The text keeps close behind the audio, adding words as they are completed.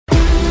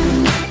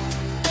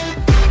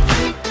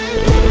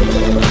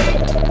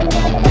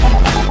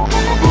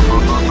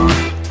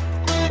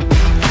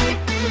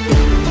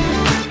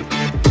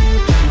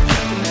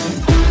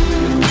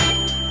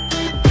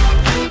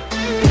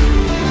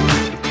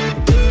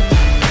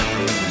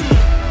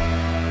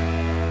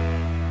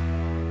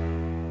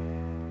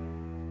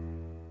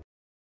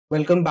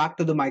Welcome back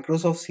to the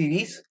Microsoft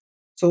series.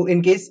 So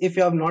in case if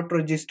you have not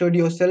registered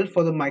yourself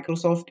for the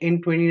Microsoft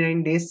in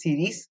 29 days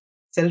series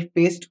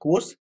self-paced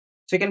course,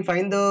 so you can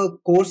find the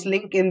course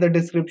link in the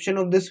description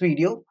of this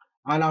video.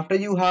 And after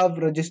you have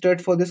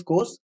registered for this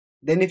course,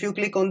 then if you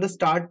click on the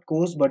start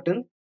course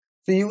button,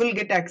 so you will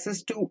get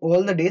access to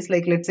all the days.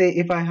 Like let's say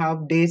if I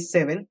have day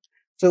 7,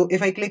 so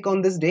if I click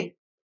on this day,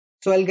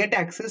 so I'll get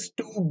access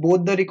to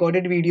both the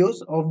recorded videos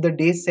of the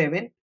day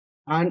 7,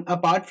 and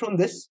apart from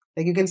this,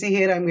 like you can see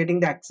here, I'm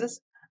getting the access,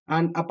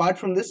 and apart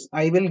from this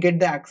I will get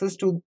the access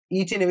to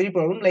each and every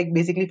problem. Like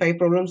basically 5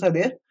 problems are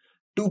there,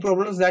 2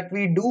 problems that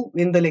we do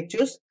in the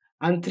lectures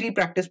and 3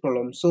 practice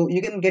problems. So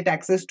you can get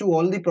access to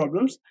all the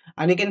problems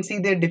and you can see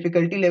their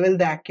difficulty level,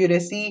 the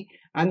accuracy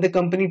and the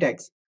company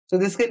tags. So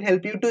this can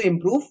help you to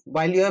improve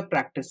while you are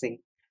practicing.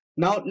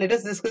 Now let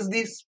us discuss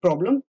this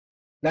problem,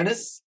 that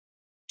is,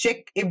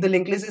 check if the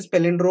linked list is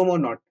palindrome or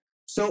not.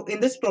 So in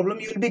this problem,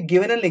 you will be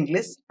given a linked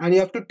list and you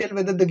have to tell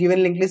whether the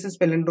given linked list is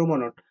palindrome or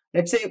not.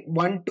 Let's say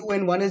 1, 2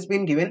 and 1 has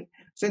been given.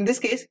 So in this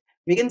case,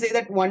 we can say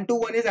that 1, 2,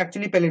 1 is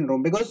actually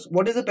palindrome, because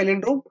what is a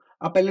palindrome?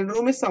 A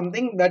palindrome is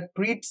something that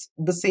reads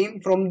the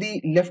same from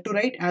the left to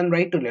right and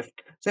right to left.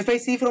 So if I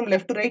see from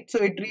left to right,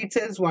 so it reads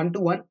as 1 to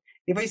 1.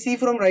 If I see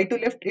from right to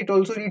left, it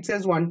also reads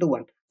as 1 to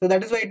 1. So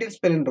that is why it is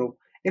palindrome.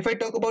 If I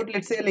talk about,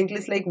 let's say, a linked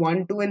list like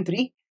 1, 2 and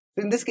 3,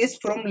 so in this case,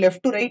 from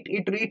left to right,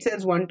 it reads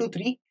as 1, 2,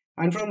 3,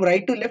 and from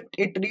right to left,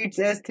 it reads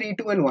as 3,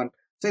 2, and 1.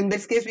 So in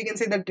this case, we can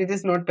say that it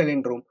is not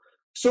palindrome.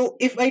 So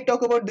if I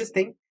talk about this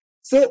thing,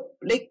 so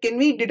like, can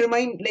we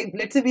determine, like,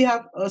 let's say we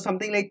have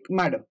something like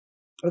madam,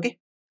 okay?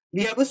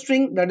 We have a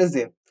string that is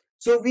there.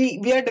 So we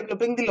are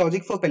developing the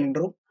logic for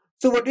palindrome.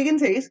 So what we can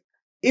say is,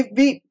 if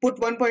we put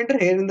one pointer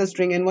here in the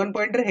string and one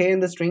pointer here in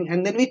the string,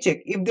 and then we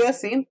check if they are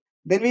same,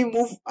 then we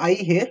move I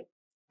here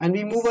and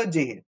we move a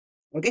j here,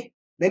 okay?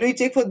 Then we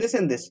check for this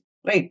and this,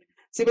 right?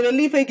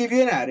 Similarly, if I give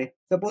you an array,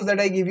 suppose that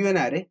I give you an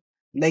array,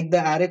 like the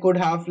array could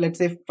have, let's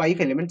say, 5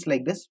 elements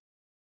like this.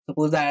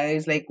 Suppose the array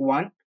is like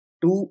 1,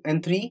 2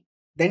 and 3,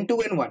 then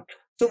 2 and 1.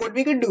 So what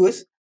we can do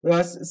is,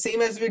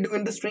 same as we do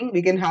in the string,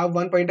 we can have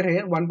one pointer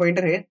here, one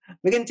pointer here.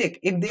 We can check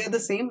if they are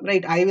the same,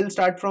 right? I will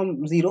start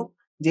from 0,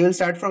 j will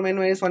start from n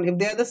minus 1. If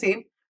they are the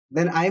same,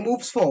 then I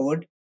moves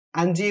forward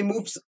and j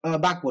moves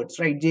backwards,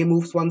 right? J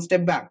moves one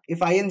step back.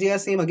 If I and j are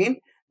same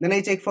again, then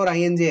I check for I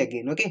and j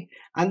again, okay?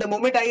 And the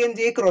moment I and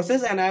j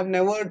crosses and I have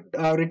never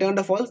returned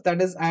a false,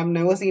 that is, I have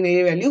never seen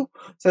a value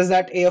such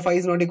that a of I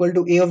is not equal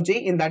to a of j,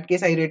 in that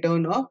case I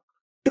return a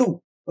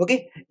true,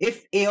 okay?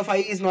 If a of I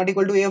is not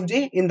equal to a of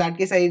j, in that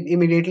case I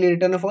immediately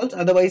return a false.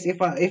 Otherwise,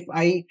 if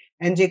I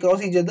and j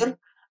cross each other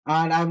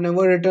and I've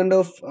never returned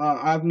a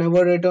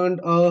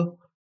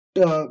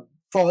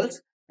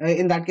false,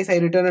 in that case I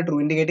return a true,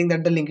 indicating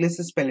that the linked list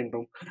is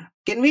palindrome.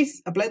 Can we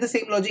apply the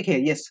same logic here?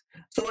 Yes.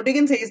 So what we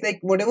can say is, like,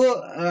 whatever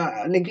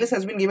linked list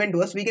has been given to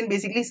us, we can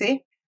basically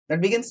say that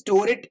we can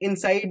store it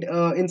inside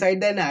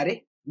an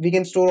array. We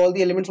can store all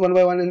the elements one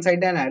by one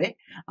inside an array,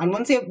 and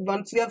once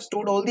you have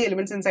stored all the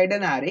elements inside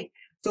an array,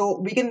 so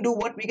we can do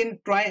what? We can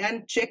try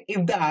and check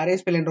if the array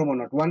is palindrome or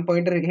not. One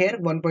pointer here,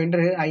 one pointer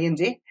here, I and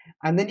j,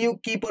 and then you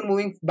keep on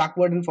moving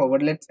backward and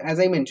forward. Let's, as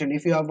I mentioned,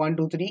 if you have 1,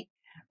 2, 3,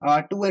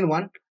 2 and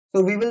 1,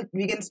 so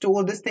we can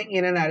store this thing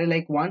in an array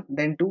like 1,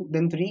 then 2,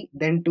 then 3,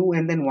 then 2,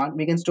 and then 1.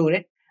 We can store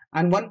it,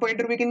 and one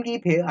pointer we can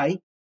keep here I,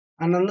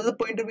 and another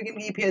pointer we can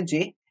keep here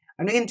j,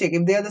 and we can check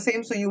if they are the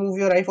same. So you move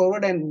your I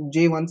forward and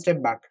j one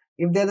step back.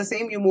 If they are the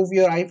same, you move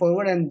your I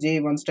forward and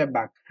j one step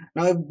back.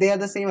 Now if they are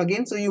the same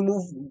again, so you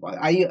move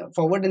I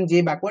forward and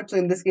j backward. So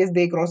in this case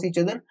they cross each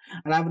other,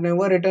 and I've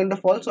never returned a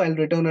false, so I'll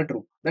return a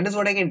true. That is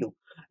what I can do.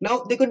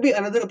 Now there could be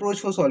another approach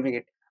for solving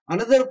it.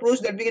 Another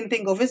approach that we can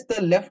think of is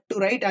the left to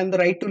right and the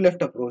right to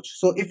left approach.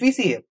 So if we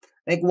see here,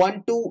 like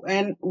 1, 2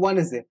 and 1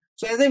 is there.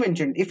 So as I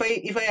mentioned, if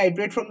I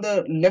iterate from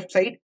the left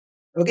side,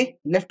 okay,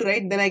 left to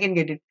right, then I can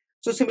get it.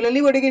 So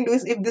similarly, what I can do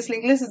is, if this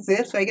linked list is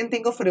there, so I can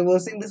think of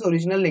reversing this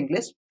original linked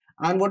list.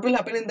 And what will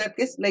happen in that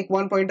case? Like,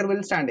 one pointer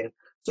will stand here.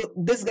 So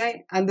this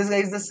guy and this guy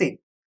is the same.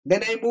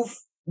 Then I move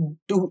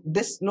to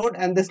this node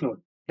and this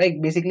node. Right,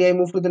 basically I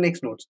move to the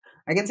next nodes.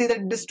 I can see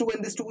that this 2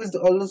 and this 2 is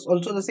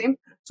also the same.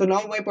 So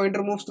now my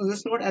pointer moves to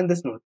this node and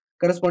this node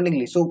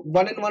correspondingly. So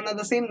 1 and 1 are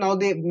the same. Now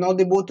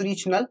they both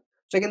reach null.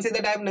 So I can say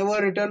that I have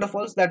never returned a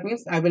false. That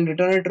means I will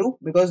return a true,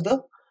 because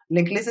the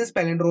linked list is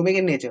palindromic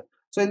in nature.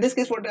 So in this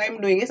case, what I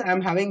am doing is, I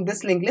am having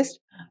this linked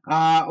list,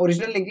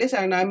 original linked list,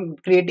 and I am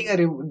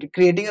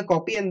creating a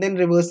copy and then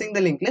reversing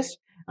the linked list,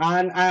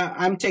 and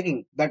I am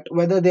checking that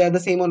whether they are the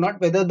same or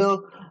not, whether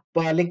the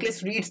linked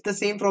list reads the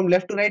same from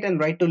left to right and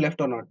right to left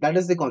or not. That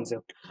is the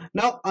concept.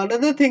 Now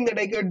another thing that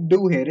I could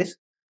do here is,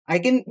 I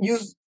can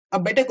use a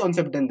better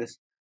concept than this.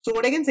 So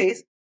what I can say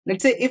is,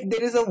 let's say if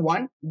there is a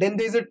 1, then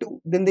there is a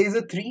 2, then there is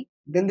a 3,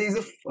 then there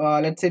is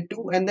a let's say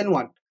 2 and then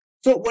 1.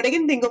 So what I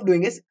can think of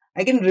doing is,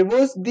 I can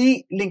reverse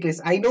the linked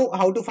list. I know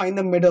how to find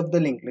the mid of the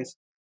linked list,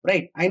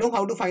 right? I know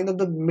how to find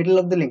the middle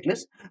of the linked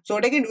list. So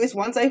what I can do is,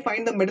 once I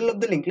find the middle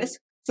of the linked list,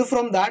 so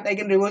from that I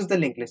can reverse the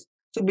linked list.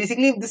 So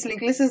basically, if this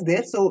linked list is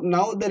there, so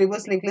now the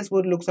reverse linked list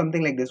would look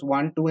something like this: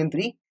 1, 2 and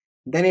 3,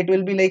 then it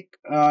will be like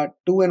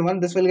 2 and 1,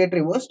 this will get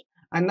reversed,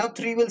 and now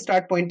 3 will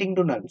start pointing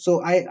to null.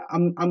 So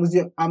I'm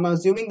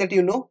assuming that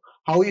you know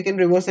how you can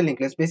reverse a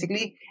linked list.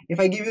 Basically, if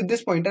I give you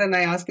this pointer and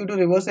I ask you to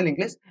reverse a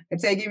linked list,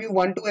 let's say I give you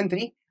 1, 2 and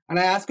 3 and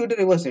I ask you to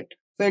reverse it.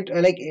 So it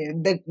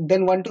that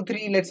then 1, 2,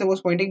 3, let's say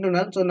was pointing to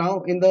null. So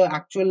now in the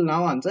actual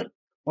now answer,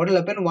 what will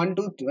happen? 1,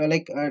 2,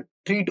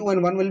 3, 2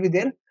 and 1 will be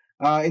there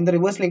in the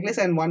reverse linked list,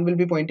 and 1 will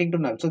be pointing to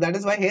null. So that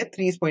is why here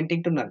 3 is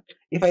pointing to null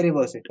if I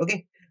reverse it.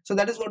 Okay, so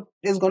that is what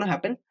is going to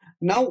happen.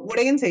 Now what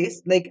I can say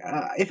is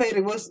if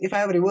I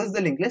have reversed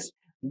the linked list,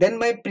 then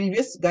my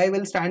previous guy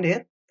will stand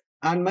here,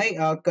 and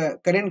my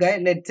current guy,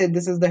 let's say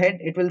this is the head,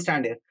 it will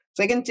stand here.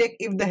 So I can check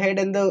if the head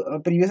and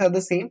the previous are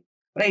the same,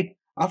 right?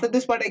 After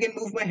this part I can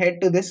move my head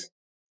to this,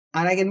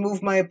 and I can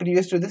move my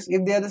previous to this.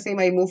 If they are the same,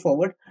 I move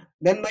forward.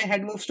 Then my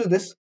head moves to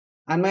this,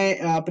 and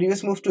my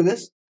previous moves to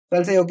this. So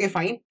I'll say okay,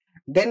 fine.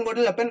 Then what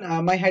will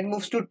happen? My head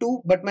moves to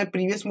 2, but my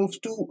previous moves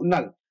to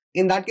null.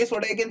 In that case,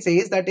 what I can say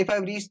is that if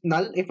I've reached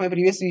null, if my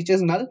previous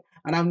reaches null,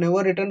 and I've never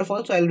returned a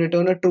false, so I'll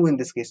return a true in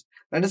this case.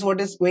 That is what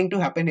is going to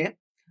happen here.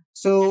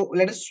 So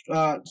let us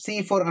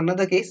see for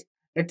another case.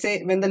 Let's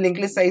say when the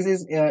linked list size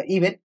is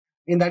even.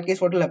 In that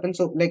case, what will happen?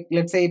 So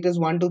let's say it is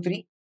 1, 2,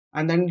 3,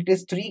 and then it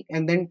is 3,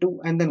 and then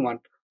 2, and then 1.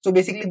 So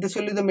basically this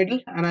will be the middle,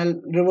 and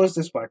I'll reverse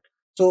this part.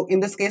 So in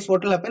this case,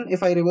 what will happen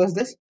if I reverse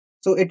this?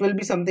 So it will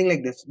be something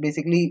like this.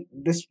 Basically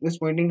this is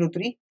pointing to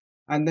 3,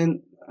 and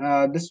then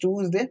this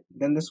 2 is there,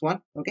 then this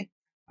 1, okay,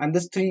 and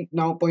this 3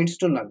 now points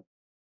to null.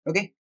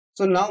 Okay,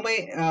 so now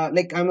my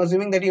I'm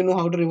assuming that you know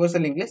how to reverse a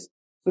linked list.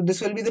 So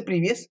this will be the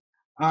previous,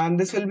 and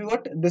this will be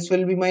what? This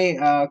will be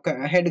my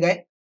head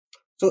guy.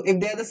 So if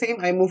they are the same,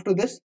 I move to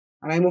this,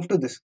 and I move to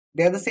this.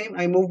 They are the same,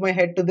 I move my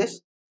head to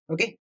this.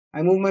 Okay,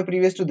 I move my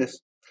previous to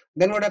this.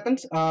 Then what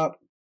happens?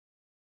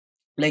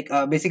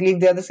 Basically if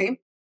they are the same,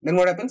 then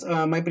what happens?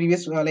 My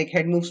previous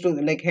head moves to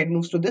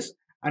this,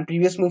 and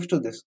previous moves to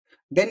this.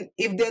 Then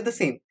if they are the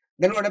same,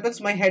 then what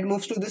happens? My head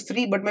moves to this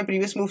 3, but my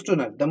previous moves to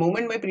null. The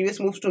moment my previous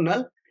moves to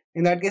null,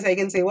 in that case I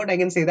can say what? I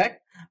can say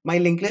that my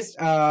linked list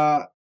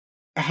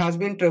has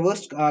been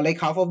traversed,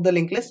 half of the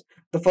linked list.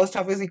 The first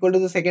half is equal to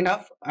the second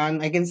half,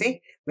 and I can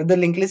say that the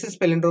linked list is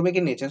palindromic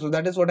in nature. So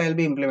that is what I'll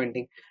be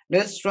implementing.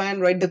 Let's try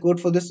and write the code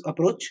for this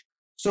approach.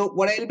 So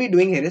what I'll be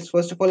doing here is,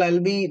 first of all, I'll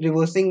be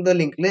reversing the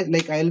linked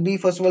list. I'll be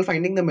first of all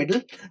finding the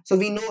middle. So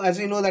we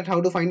know that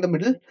how to find the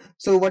middle.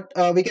 So what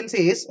we can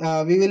say is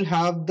we will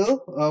have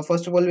the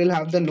first of all we'll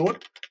have the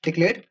node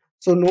declared.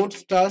 So node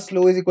star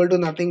slow is equal to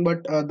nothing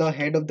but the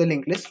head of the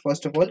linked list,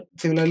 first of all.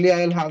 Similarly,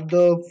 I'll have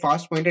the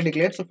fast pointer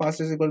declared. So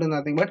fast is equal to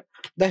nothing but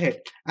the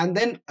head. And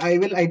then I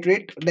will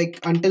iterate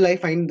until I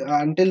find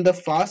until the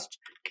fast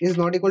is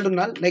not equal to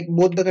null.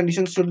 Both the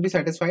conditions should be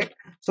satisfied.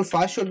 So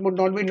fast should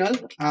not be null,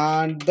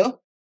 and the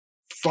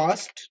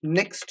fast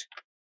next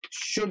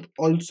should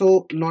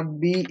also not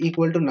be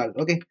equal to null.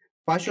 Okay,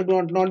 fast should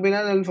not be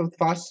null, and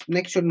fast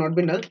next should not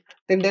be null.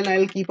 Then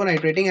I'll keep on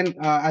iterating, and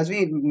as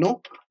we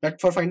know that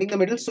for finding the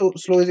middle, so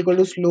slow is equal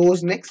to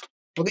slows next.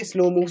 Okay,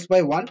 slow moves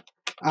by 1,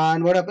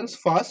 and what happens?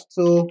 Fast,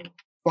 so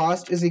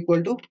fast is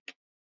equal to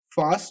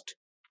fast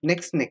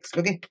next.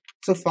 Okay,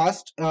 so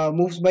fast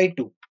moves by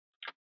 2.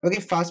 Okay,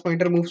 fast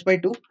pointer moves by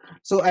 2.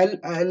 So I'll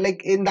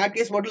in that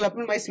case, what will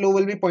happen? My slow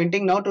will be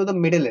pointing now to the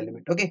middle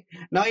element. Okay,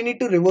 now I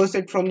need to reverse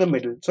it from the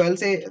middle. So I'll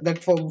say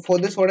that for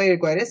this, what I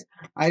require is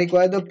I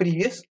require the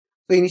previous.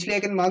 So initially I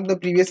can mark the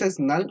previous as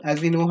null,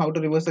 as we know how to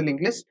reverse a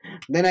linked list.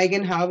 Then I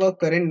can have a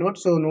current node.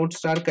 So node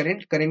star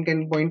current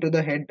can point to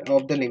the head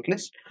of the linked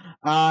list.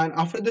 And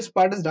after this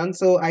part is done,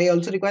 so I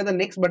also require the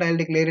next, but I'll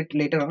declare it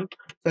later on.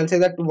 So I'll say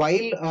that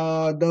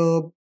while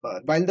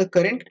the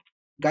current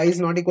guy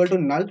is not equal to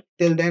null,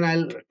 till then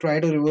I'll try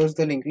to reverse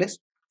the linked list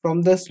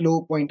from the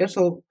slow pointer.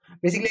 So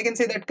basically I can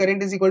say that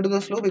current is equal to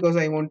the slow, because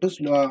I want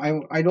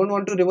to I don't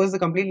want to reverse the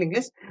complete linked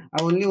list.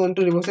 I only want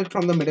to reverse it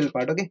from the middle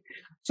part. Okay,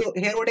 so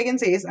here what I can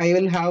say is I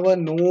will have a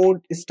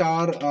node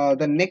star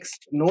the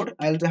next node.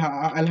 I'll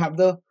have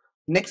the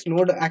next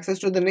node access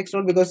to the next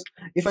node, because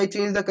if I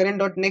change the current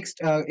dot next,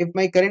 if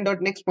my current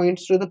dot next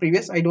points to the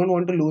previous, I don't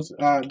want to lose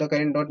the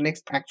current dot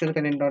next actual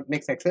current dot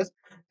next access.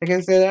 I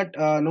can say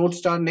that node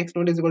star next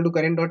node is equal to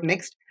current dot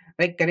next,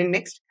 right? Current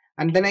next,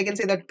 and then I can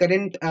say that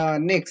current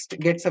next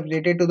gets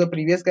updated to the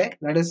previous guy.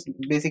 That is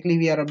basically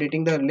we are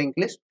updating the linked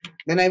list.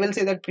 Then I will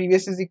say that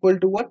previous is equal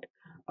to what?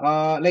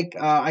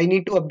 I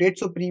need to update,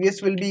 so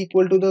previous will be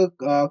equal to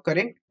the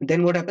current.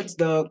 Then what happens?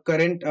 The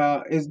current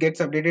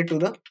gets updated to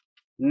the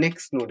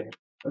next node here.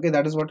 Okay,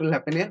 that is what will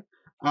happen here.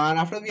 And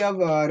after we have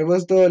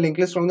reversed the linked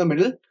list from the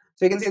middle,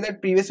 so you can say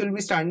that previous will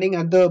be standing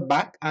at the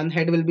back and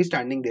head will be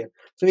standing there.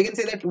 So we can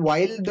say that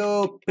while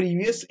the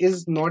previous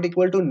is not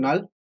equal to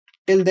null,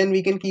 till then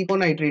we can keep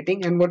on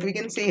iterating. And what we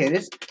can say here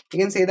is, we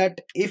can say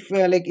that if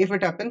if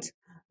it happens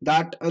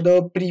that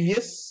the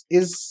previous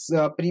is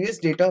previous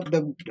data,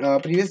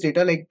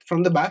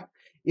 from the back,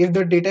 if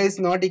the data is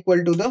not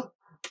equal to the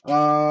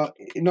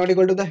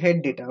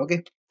head data.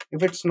 Okay,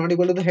 if it's not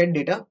equal to the head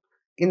data,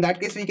 in that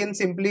case we can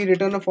simply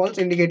return a false,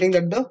 indicating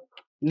that the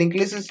linked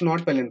list is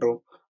not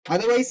palindrome.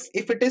 Otherwise,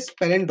 if it is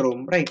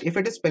palindrome, right, if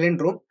it is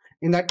palindrome,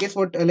 In that case,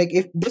 what like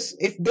if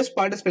this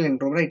part is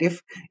palindrome, right?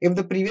 If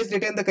the previous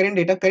data and the current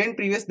data, current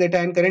previous data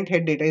and current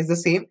head data is the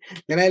same,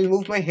 then I'll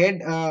move my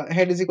head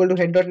is equal to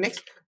head dot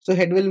next. So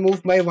head will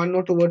move by one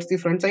node towards the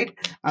front side,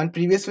 and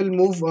previous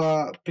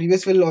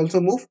will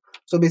also move.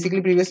 So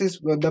basically previous is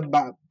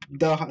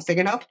the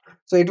second half,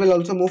 so it will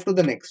also move to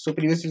the next. So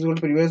previous is equal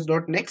to previous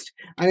dot next.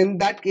 And in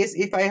that case,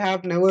 if I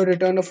have never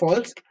returned a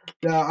false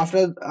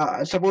after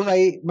suppose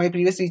my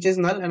previous reaches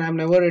null and I've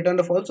never returned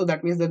a false, so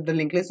that means that the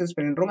linked list is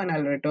palindrome and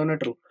I'll return a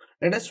true.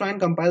 Let us try and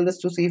compile this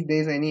to see if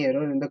there is any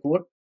error in the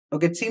code.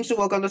 Okay, it seems to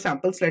work on the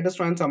samples. Let us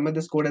try and submit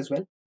this code as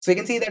well. So you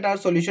can see that our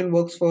solution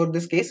works for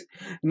this case.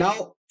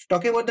 Now,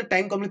 talking about the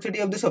time complexity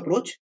of this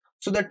approach.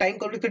 So the time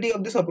complexity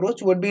of this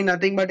approach would be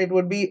nothing but it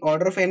would be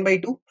order of n by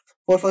 2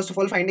 for first of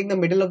all finding the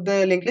middle of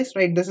the linked list,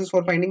 right? This is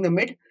for finding the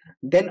mid.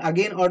 Then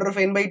again order of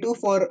n by 2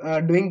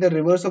 for doing the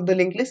reverse of the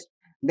linked list.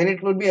 Then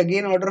it would be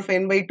again order of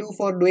n by 2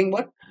 for doing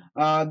what?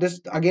 This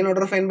again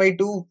order of n by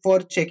 2 for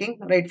checking,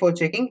 right? For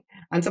checking.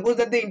 And suppose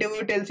that the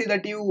interviewer tells you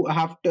that you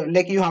have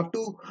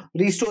to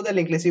restore the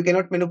linked list. You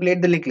cannot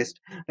manipulate the linked list,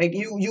 right?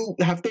 You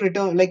have to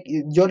return, like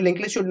your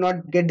linked list should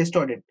not get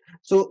distorted.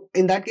 So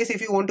in that case,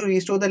 if you want to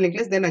restore the linked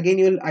list, then again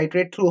you will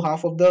iterate through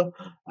half of the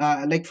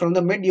like from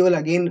the mid, you will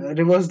again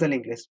reverse the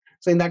linked list.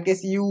 So in that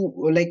case, you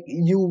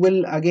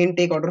will again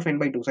take order of n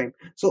by 2 sign.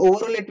 So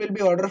overall it will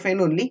be order of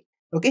n only.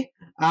 Okay,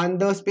 and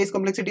the space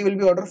complexity will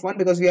be order of 1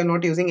 because we are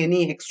not using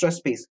any extra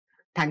space.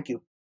 Thank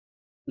you.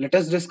 Let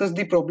us discuss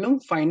the problem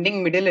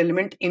finding middle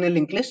element in a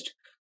linked list.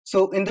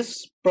 So in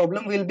this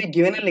problem, we will be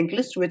given a linked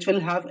list which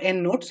will have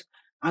n nodes,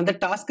 and the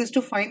task is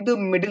to find the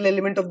middle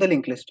element of the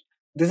linked list.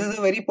 This is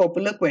a very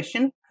popular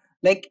question.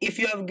 Like if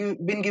you have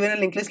been given a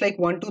linked list like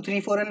 1, 2, 3,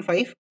 4 and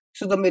 5,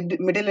 so the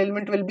middle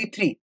element will be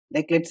 3.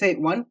 Like let's say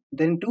 1,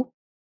 then 2,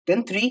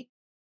 then 3,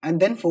 and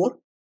then 4,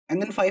 and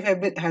then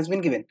 5 has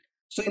been given.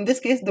 So in this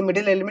case, the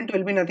middle element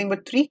will be nothing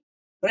but 3,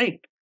 right?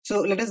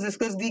 So let us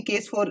discuss the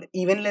case for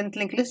even length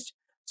linked list.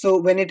 So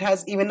when it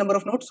has even number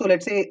of nodes, so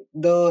let's say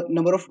the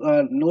number of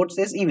nodes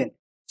is even.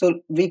 So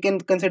we can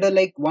consider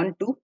like 1,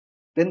 2,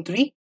 then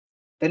 3,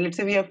 then let's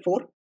say we have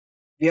 4,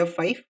 we have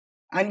 5,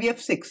 and we have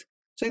 6.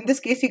 So in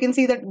this case, you can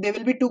see that there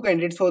will be 2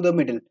 candidates for the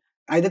middle.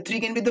 Either 3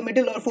 can be the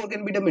middle or 4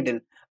 can be the middle.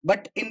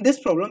 But in this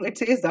problem, it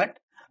says that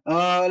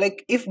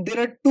like if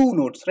there are 2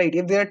 nodes, right?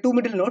 If there are 2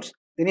 middle nodes,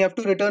 then you have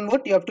to return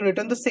what? You have to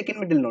return the second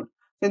middle node.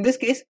 So in this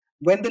case,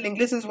 when the linked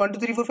list is 1, 2,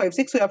 3, 4, 5,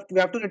 6, so we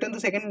have to return the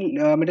second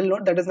middle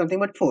node, that is nothing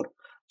but 4.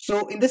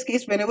 So in this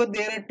case, whenever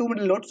there are 2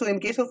 middle nodes, so in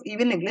case of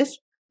even linked list,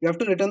 you have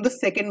to return the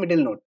second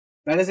middle node.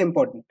 That is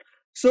important.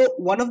 So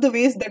one of the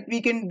ways that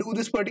we can do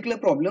this particular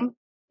problem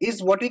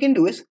is what we can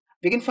do is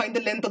we can find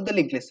the length of the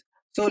linked list.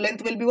 So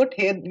length will be what?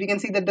 Here we can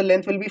see that the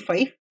length will be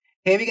 5.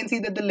 Here we can see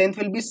that the length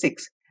will be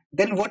 6.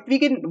 Then what we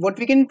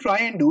can try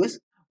and do is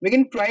we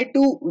can try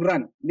to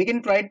run. We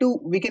can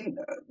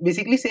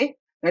basically say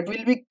that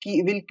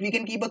we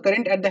can keep a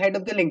current at the head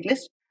of the linked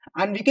list,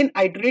 and we can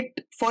iterate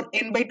for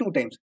n by 2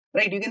 times,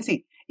 right? You can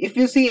see if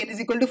you see n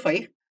is equal to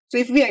 5, so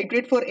if we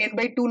iterate for n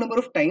by 2 number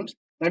of times,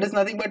 that is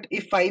nothing but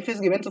if 5 is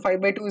given, so 5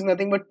 by 2 is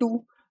nothing but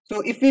 2. So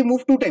if we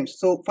move 2 times,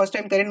 so first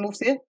time current moves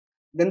here,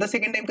 then the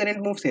second time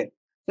current moves here.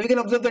 So we can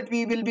observe that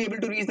we will be able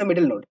to reach the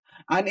middle node.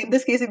 And in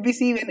this case, if we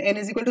see when n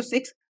is equal to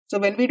 6, so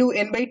when we do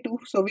n by 2,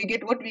 so we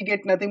get what? We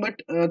get nothing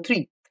but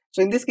 3.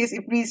 So in this case,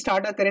 if we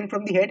start a current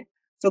from the head,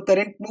 so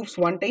current moves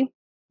 1 time,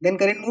 then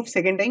current moves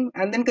second time,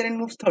 and then current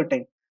moves third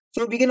time.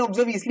 So we can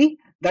observe easily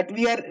that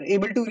we are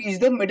able to reach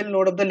the middle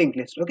node of the linked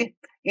list, okay,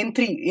 in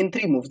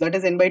three moves, that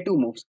is n by 2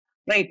 moves,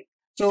 right?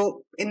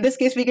 So in this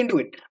case we can do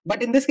it,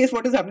 but in this case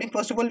what is happening?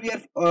 First of all, we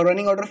are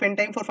running order of n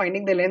time for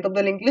finding the length of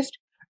the linked list.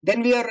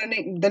 Then we are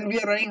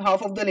running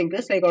half of the linked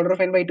list, like order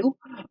of n by 2,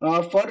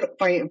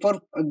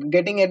 for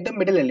getting at the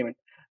middle element.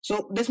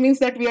 So this means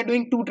that we are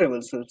doing 2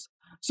 traversals.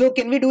 So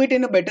can we do it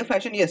in a better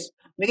fashion? Yes,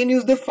 we can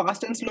use the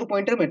fast and slow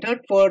pointer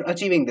method for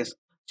achieving this.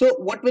 So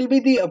what will be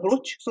the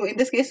approach? So in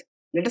this case,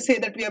 let us say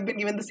that we have been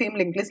given the same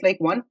linked list like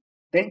 1,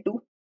 then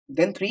 2,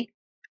 then 3,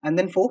 and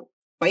then 4,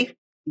 5.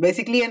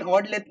 Basically an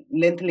odd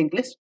length linked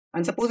list,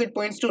 and suppose it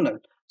points to null.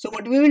 So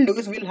what we will do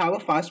is we'll have a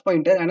fast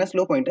pointer and a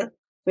slow pointer.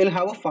 We'll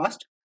have a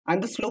fast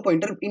and the slow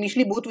pointer.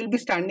 Initially both will be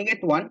standing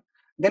at 1.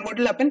 Then what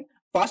will happen?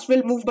 Fast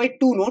will move by 2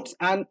 nodes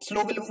and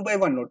slow will move by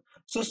 1 node.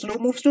 So slow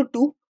moves to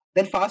 2,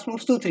 then fast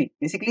moves to 3.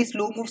 Basically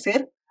slow moves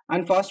here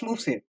and fast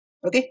moves here.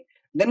 Okay.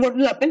 Then what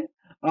will happen?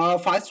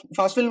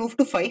 Fast will move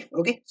to 5.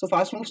 Okay. So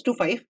fast moves to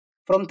 5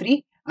 from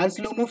 3 and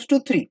slow moves to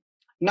 3.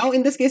 Now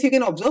in this case you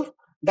can observe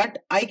that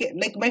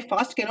my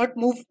fast cannot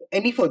move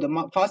any further.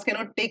 Fast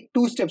cannot take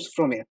 2 steps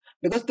from here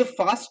because the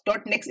fast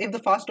dot next, if the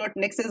fast dot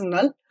next is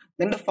null,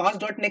 then the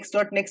fast dot next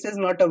is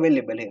not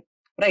available here,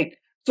 right?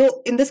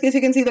 So in this case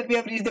you can see that we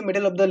have reached the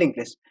middle of the linked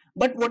list.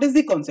 But what is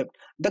the concept?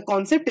 The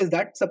concept is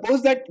that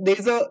suppose that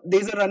there's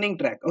a running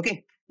track.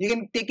 Okay, you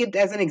can take it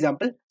as an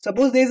example.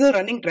 Suppose there's a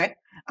running track,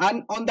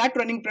 and on that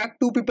running track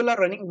 2 people are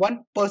running.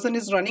 One person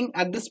is running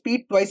at the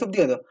speed twice of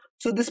the other.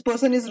 So this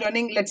person is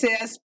running, let's say,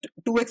 as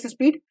 2x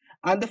speed,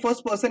 and the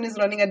first person is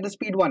running at the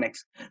speed 1x.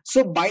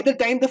 So by the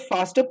time the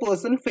faster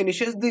person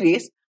finishes the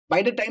race,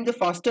 by the time the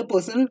faster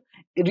person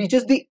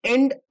reaches the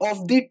end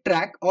of the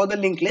track or the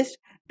linked list,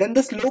 then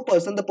the slow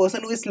person, the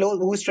person who is slow,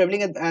 who is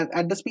traveling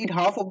at the speed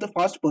half of the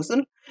fast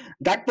person,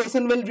 that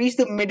person will reach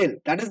the middle.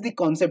 That is the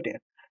concept here.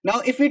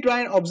 Now if we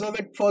try and observe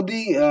it for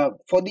the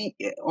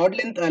odd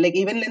length, like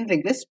even length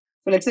linked list,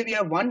 so let's say we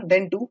have 1,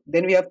 then 2,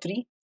 then we have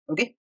 3,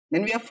 okay,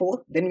 then we have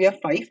 4, then we have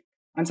 5,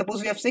 and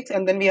suppose we have 6,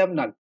 and then we have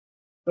null.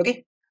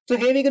 Okay, so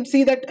here we could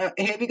see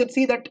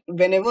that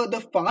whenever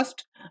the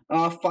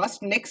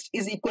fast next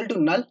is equal to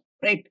null,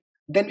 right,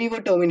 then we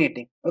were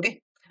terminating.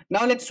 Okay,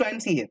 now let's try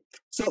and see here.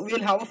 So we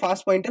will have a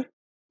fast pointer,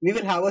 we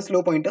will have a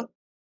slow pointer.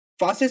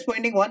 Fast is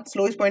pointing 1,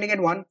 slow is pointing at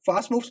 1,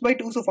 fast moves by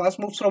 2, so fast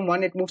moves from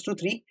 1, it moves to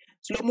 3,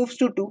 slow moves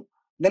to 2,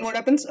 then what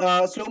happens,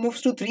 slow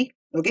moves to 3,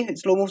 okay,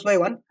 slow moves by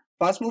 1,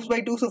 fast moves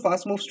by 2, so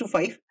fast moves to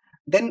 5,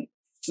 then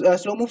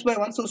slow moves by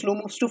 1, so slow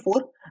moves to 4,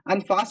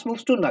 and fast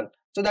moves to null.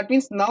 So that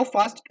means now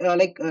fast, I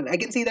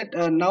can see that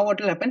now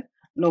what will happen,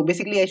 no,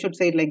 basically I should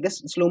say it like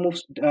this, slow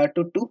moves to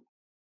 2,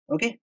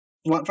 okay,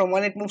 from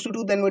 1 it moves to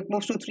 2, then it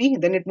moves to 3,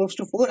 then it moves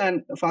to 4,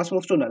 and fast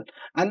moves to null.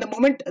 And the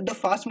moment the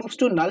fast moves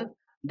to null,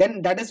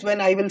 then that is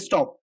when I will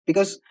stop,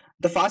 because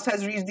the fast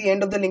has reached the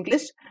end of the linked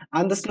list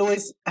and the slow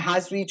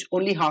has reached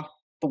only half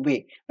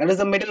way, that is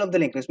the middle of the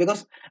linked list.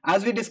 Because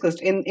as we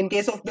discussed, in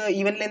case of the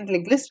even length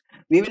linked list,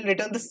 we will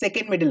return the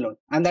second middle node,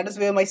 and that is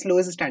where my slow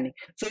is standing.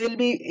 So it will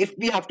be, if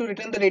we have to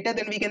return the data,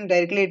 then we can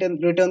directly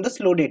return the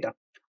slow data.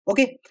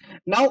 Okay,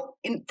 now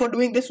for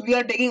doing this, we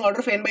are taking order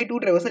of n by 2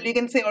 traversal. You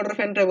can say order of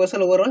n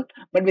traversal overall,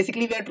 but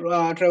basically we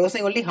are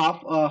traversing only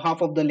half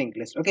of the linked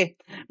list. Okay,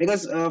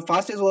 because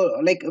fast is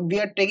like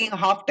we are taking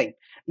half time,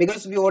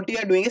 because what we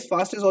are doing is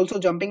fast is also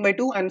jumping by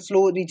 2 and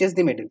slow reaches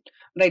the middle,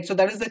 right? So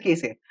that is the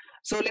case here.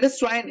 So let us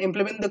try and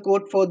implement the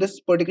code for this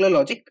particular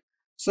logic.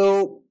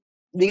 So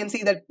we can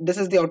see that this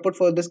is the output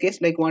for this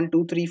case, like 1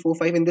 2 3 4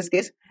 5. In this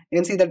case, you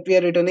can see that we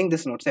are returning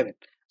this node 7.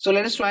 So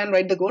let us try and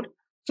write the code.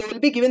 So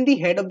we'll be given the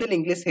head of the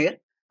linked list here,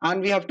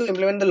 and we have to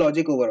implement the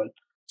logic overall.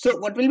 So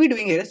what we'll be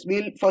doing here is,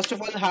 we'll first of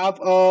all have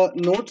a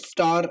node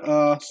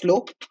star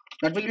slow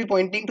that will be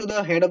pointing to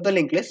the head of the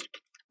linked list,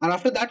 and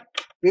after that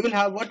we will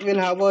have what, we'll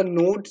have a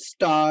node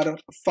star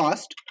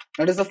fast,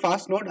 that is the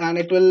fast node, and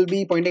it will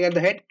be pointing at the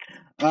head.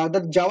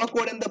 The Java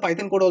code and the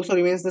Python code also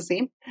remains the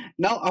same.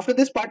 Now after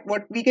this part,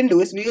 what we can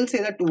do is, we will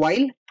say that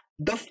while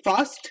the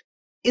fast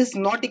is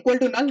not equal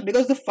to null,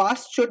 because the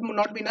fast should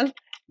not be null,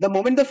 the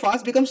moment the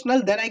fast becomes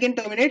null, then I can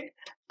terminate,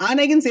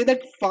 and I can say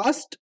that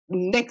fast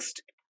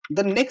next,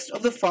 the next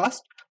of the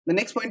fast, the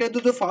next pointer to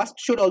the fast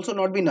should also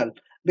not be null,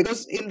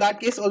 because in that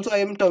case also I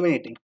am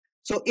terminating.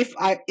 So if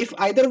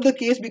either of the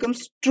case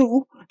becomes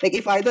true, like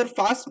if either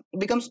fast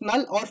becomes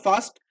null or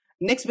fast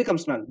next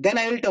becomes null, then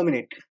I will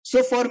terminate.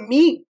 So for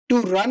me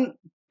to run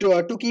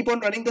to keep on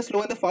running the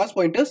slow and the fast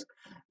pointers,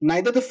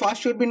 neither the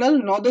fast should be null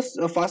nor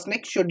the fast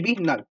next should be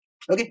null.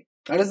 Okay,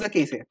 that is the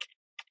case here.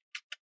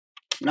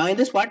 Now in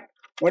this part,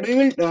 what we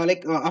will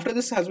after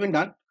this has been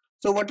done,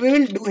 so what we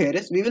will do here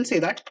is, we will say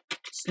that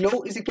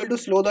slow is equal to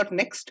slow dot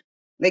next,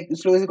 like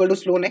slow is equal to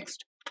slow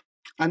next,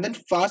 and then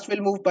fast will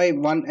move by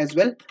 1 as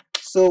well.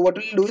 So what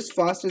we'll do is,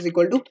 fast is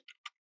equal to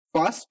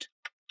fast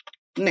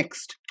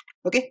next.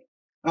 Okay,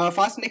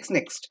 fast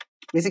next,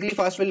 basically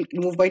fast will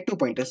move by 2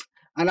 pointers,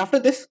 and after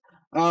this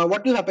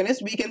what will happen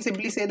is, we can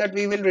simply say that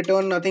we will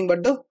return nothing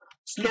but the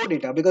slow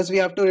data, because we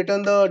have to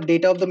return the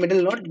data of the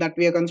middle node that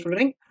we are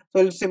considering.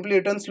 So we'll simply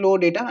return slow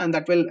data, and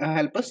that will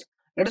help us.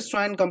 Let us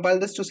try and compile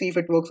this to see if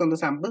it works on the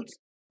samples.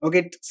 Okay,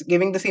 it's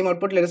giving the same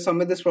output. Let us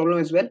submit this problem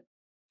as well.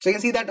 So you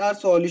can see that our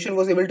solution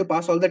was able to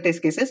pass all the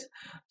test cases.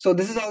 So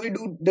this is how we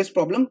do this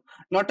problem.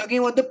 Now talking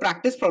about the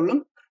practice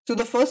problem. So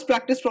the first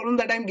practice problem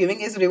that I'm giving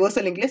is reverse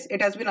a linked list.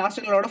 It has been asked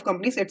in a lot of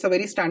companies. It's a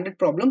very standard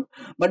problem,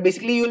 but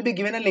basically you will be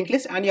given a linked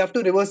list and you have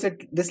to reverse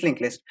this linked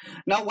list.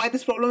 Now why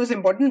this problem is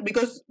important?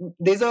 Because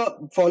there's a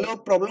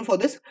follow-up problem for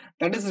this,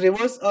 that is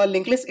reverse a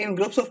linked list in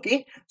groups of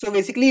k. So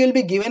basically you'll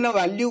be given a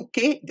value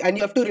k and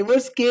you have to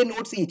reverse k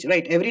nodes each,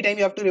 right? Every time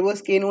you have to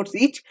reverse k nodes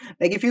each.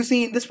 Like if you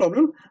see in this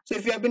problem, so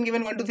if you have been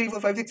given 1 2 3 4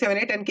 5 6 7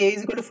 8 and k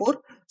is equal to 4,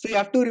 so you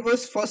have to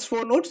reverse first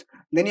 4 nodes,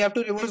 then you have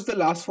to reverse the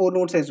last 4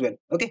 nodes as well.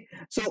 Okay,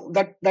 so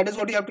that is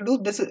what you have to do.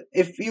 This,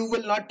 if you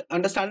will not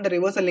understand the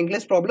reverse a linked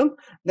list problem,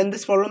 then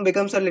this problem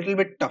becomes a little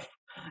bit tough.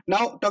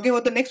 Now talking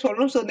about the next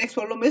problem, so next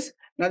problem is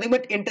nothing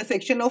but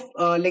intersection of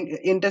a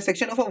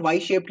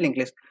y-shaped linked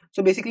list.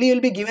 So basically you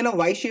will be given a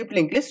y-shaped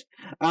linked list,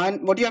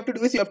 and what you have to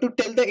do is, you have to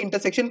tell the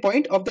intersection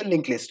point of the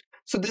linked list.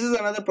 So this is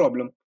another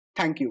problem.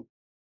 Thank you.